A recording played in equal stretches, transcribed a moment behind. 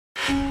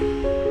A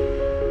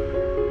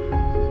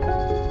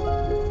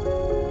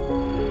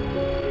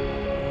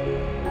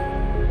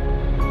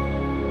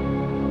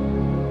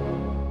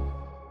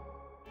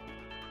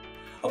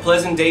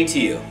pleasant day to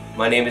you.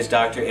 My name is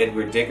Dr.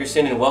 Edward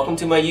Dickerson and welcome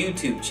to my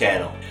YouTube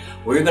channel.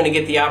 We're going to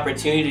get the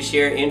opportunity to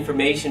share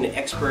information,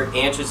 expert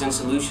answers and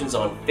solutions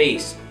on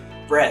face,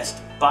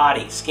 breast,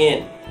 body,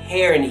 skin,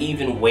 hair, and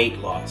even weight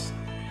loss.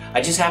 I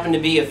just happen to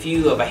be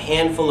a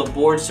handful of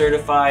board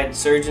certified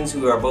surgeons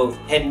who are both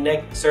head and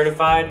neck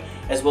certified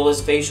as well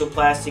as facial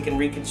plastic and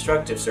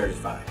reconstructive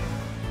certified.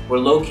 We're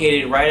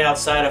located right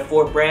outside of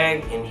Fort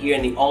Bragg and here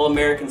in the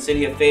all-American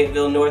city of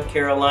Fayetteville, North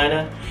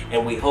Carolina,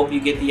 and we hope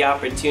you get the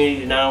opportunity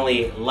to not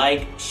only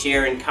like,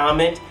 share, and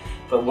comment,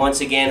 but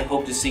once again,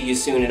 hope to see you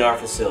soon in our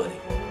facility.